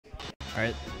All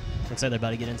right, looks like they're about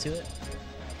to get into it.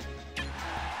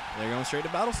 They're going straight to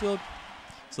Battlefield.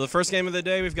 So the first game of the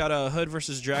day, we've got Hood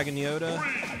versus Dragon Iota.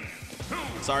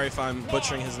 Sorry if I'm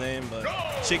butchering his name, but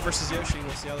Shiek versus Yoshi.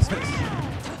 We'll see how this goes.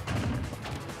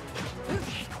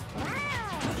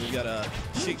 We got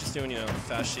Shiek just doing,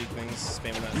 fast Shiek things,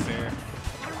 spamming that fair.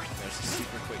 There's a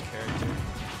super quick character.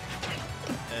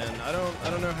 And I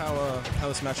don't know how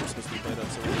this matchup's supposed to be played up.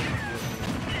 So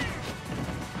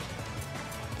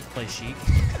Play Shiek.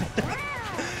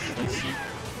 Play Shiek.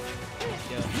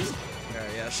 Yeah.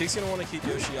 Yeah, Shiek's gonna want to keep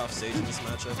Yoshi off stage in this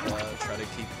matchup. Try to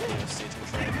keep stage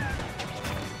control.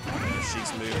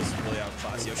 Shiek's move is really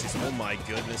outclassed Yoshi's. Oh my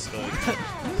goodness, Hood.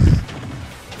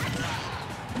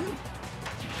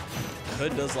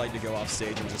 Hood does like to go off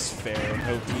stage and just fair and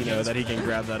hope that he can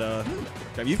grab that.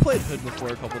 Grab. You've played Hood before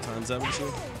a couple times, haven't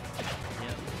you?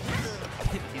 Yep.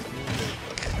 He's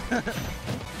really good.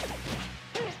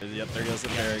 Yep, there goes the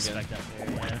fair again.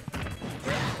 Yeah.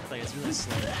 Like it's really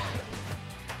slow.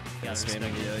 Yeah,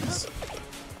 spamming the eggs.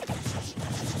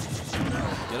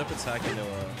 Get up attack into a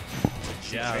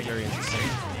jab, very interesting.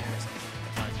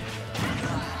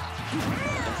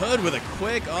 And Hood with a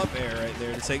quick up air right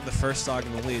there to take the first stock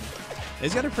in the lead.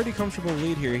 He's got a pretty comfortable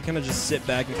lead here. He kind of just sit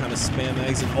back and kind of spam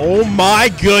eggs. And oh my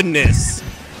goodness!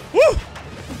 Woo!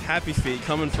 Happy feet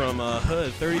coming from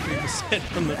Hood, 33%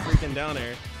 from the freaking down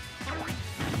air.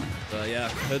 But yeah,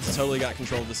 Hood's totally got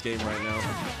control of this game right now.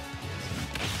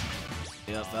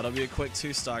 Yep, that'll be a quick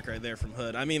 2-stock right there from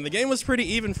Hood. I mean, the game was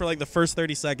pretty even for like the first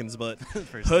 30 seconds, but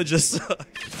Hood just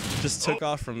took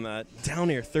off from that. Down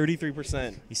here,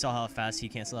 33%. You saw how fast he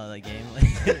canceled out of that game?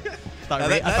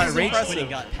 I thought rage quitting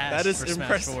got passed. That is for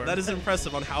impressive. Smash 4. That is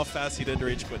impressive on how fast he did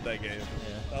rage quit that game.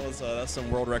 Yeah. That's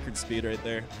some world record speed right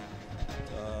there.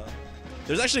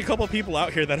 There's actually a couple people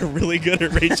out here that are really good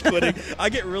at rage quitting. I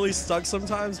get really stuck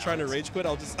sometimes trying to rage quit.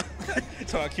 I'll just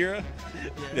talk Akira.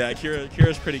 Yeah,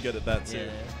 Kira's pretty good at that too.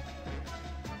 Yeah.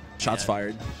 Shots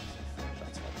fired.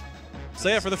 So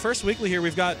yeah, for the first weekly here,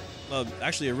 we've got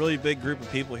actually a really big group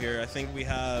of people here. I think we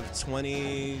have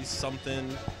 20-something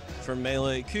from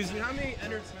Melee. Kuz, how many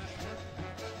entered Smash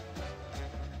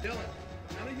 4? Dylan,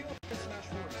 how many people entered Smash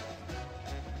 4?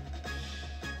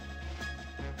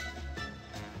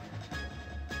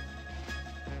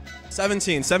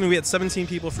 17. We had 17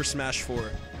 people for Smash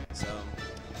 4. So,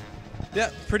 yeah,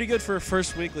 pretty good for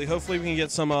first weekly. Hopefully we can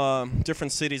get some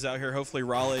different cities out here. Hopefully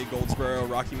Raleigh, Goldsboro,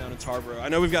 Rocky Mount, and Tarboro. I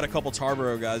know we've got a couple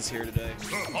Tarboro guys here today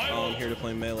here to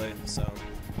play Melee. So,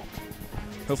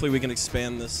 hopefully we can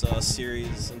expand this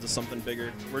series into something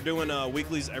bigger. We're doing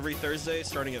weeklies every Thursday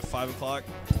starting at 5 o'clock.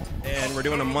 And we're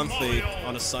doing a monthly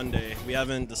on a Sunday. We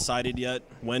haven't decided yet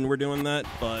when we're doing that,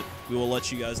 but we will let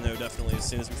you guys know definitely as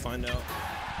soon as we find out.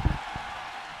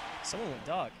 Someone went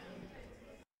dog.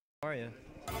 How are you?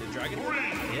 The Dragon?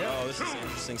 Yeah. Oh, this is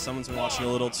interesting. Someone's been watching a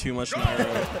little too much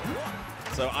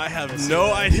Nairo. So I have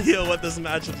no idea what this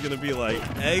matchup's going to be like.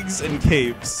 Eggs and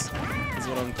capes is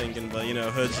what I'm thinking. But,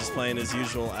 Hood's just playing his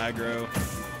usual aggro,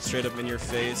 straight up in your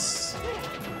face.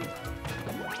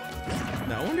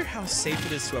 Now, I wonder how safe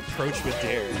it is to approach with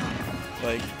Dare.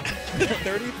 Like,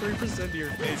 33% of your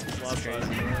face was last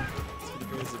time.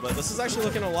 But this is actually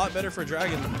looking a lot better for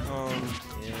Dragon.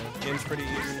 Yeah. Game's pretty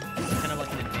even. It's kind of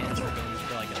like an advantage for going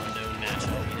for like an unknown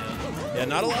matchup, Yeah,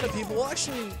 not a lot of people. Well,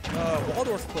 actually,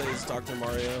 Waldorf plays Dr.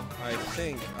 Mario, I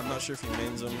think. I'm not sure if he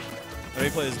mains him. I mean,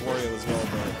 he plays Wario as well,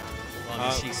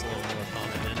 but... Sheik's a little more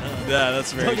common than yeah,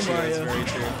 that's very Dr. true. Mario. That's very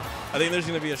true. I think there's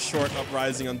going to be a short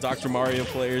uprising on Dr. Mario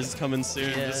players coming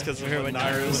soon just because of what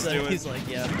Nairo's doing. He's like,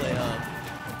 yeah, play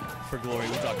for glory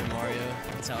with Dr. Mario.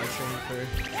 That's how I train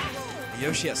for...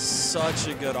 Yoshi has such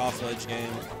a good off-ledge game.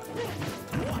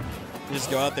 You just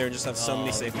go out there and just have so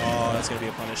many safe... Oh, that's going to be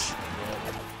a punish. Yeah.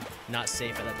 Not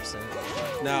safe at that percent.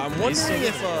 Now, I'm wondering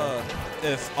if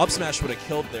up smash would have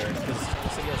killed there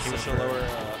because he was a lower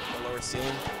ceiling.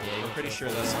 Yeah, I'm pretty sure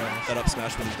that up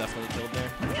smash would have definitely killed there.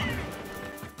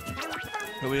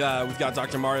 But we've got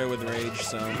Dr. Mario with rage,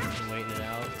 so I'm waiting it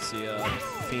out. See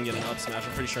if he can get an up smash.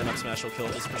 I'm pretty sure an up smash will kill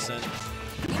this percent.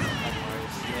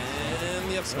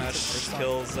 And the up smash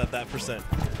kills at that percent.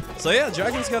 So yeah,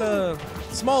 Dragon's got a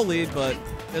small lead, but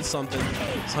it's something.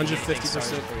 It's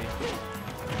 150%.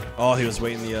 Oh, he was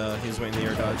waiting the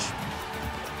air dodge.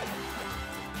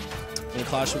 And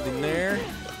clash with the nair.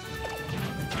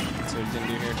 That's what he didn't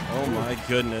do here. Oh my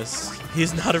goodness.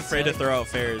 He's not afraid to throw out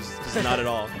fairs. Just not at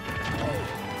all.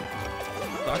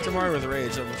 Dr. Mario with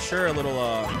rage. I'm sure a little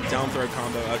down throw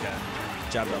combo. Okay.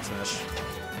 Jab up smash.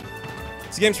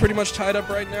 This game's pretty much tied up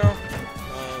right now.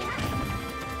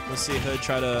 Let's see Hood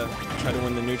try to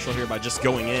win the neutral here by just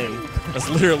going in. That's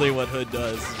literally what Hood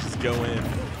does. Just go in.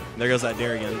 There goes that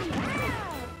dare again.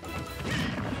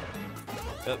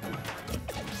 Yep.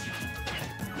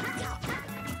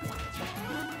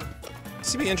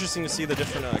 It's gonna be interesting to see the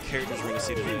different characters we're gonna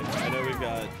see today. I know we've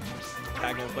got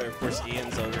Pac-Man player, of course.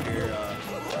 Ian's over here.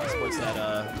 Sports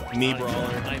that me brawler.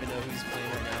 I don't even know who's playing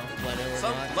right now. Leno or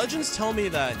Some not. legends tell me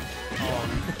that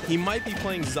he might be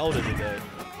playing Zelda today.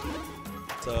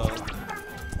 So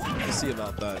we'll see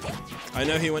about that. I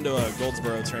know he went to a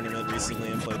Goldsboro tournament recently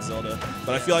and played Zelda,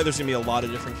 but I feel like there's gonna be a lot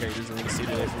of different characters we're gonna see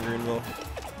today from Greenville.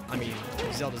 I mean,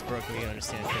 if Zelda's broken, we can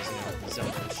understand because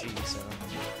Zelda and Shiek, so.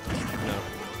 No.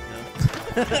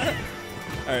 No.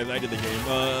 Alright, back to the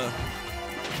game.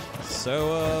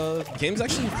 So game's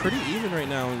actually pretty even right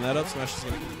now, and that up smash is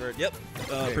going to convert. Yep,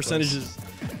 percentage is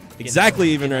exactly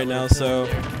even right now, so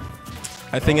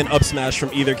I think an up smash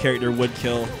from either character would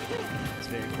kill. It's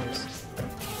very close.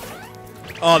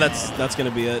 Oh, that's going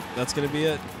to be it. That's going to be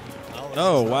it.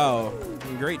 Oh, wow.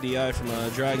 Great DI from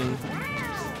Dragon.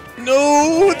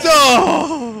 No!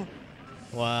 No!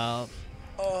 Wow.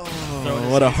 Oh,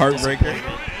 what a heartbreaker.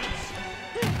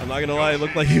 I'm not going to lie, it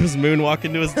looked like he was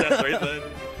moonwalking to his death right then.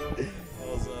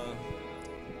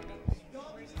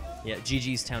 Yeah,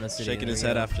 GG's Town and City. Shaking his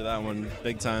head after that one,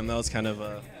 big time. That was kind of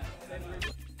a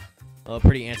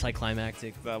pretty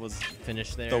anticlimactic that was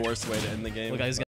finish there. the worst way to end the game. Look, I was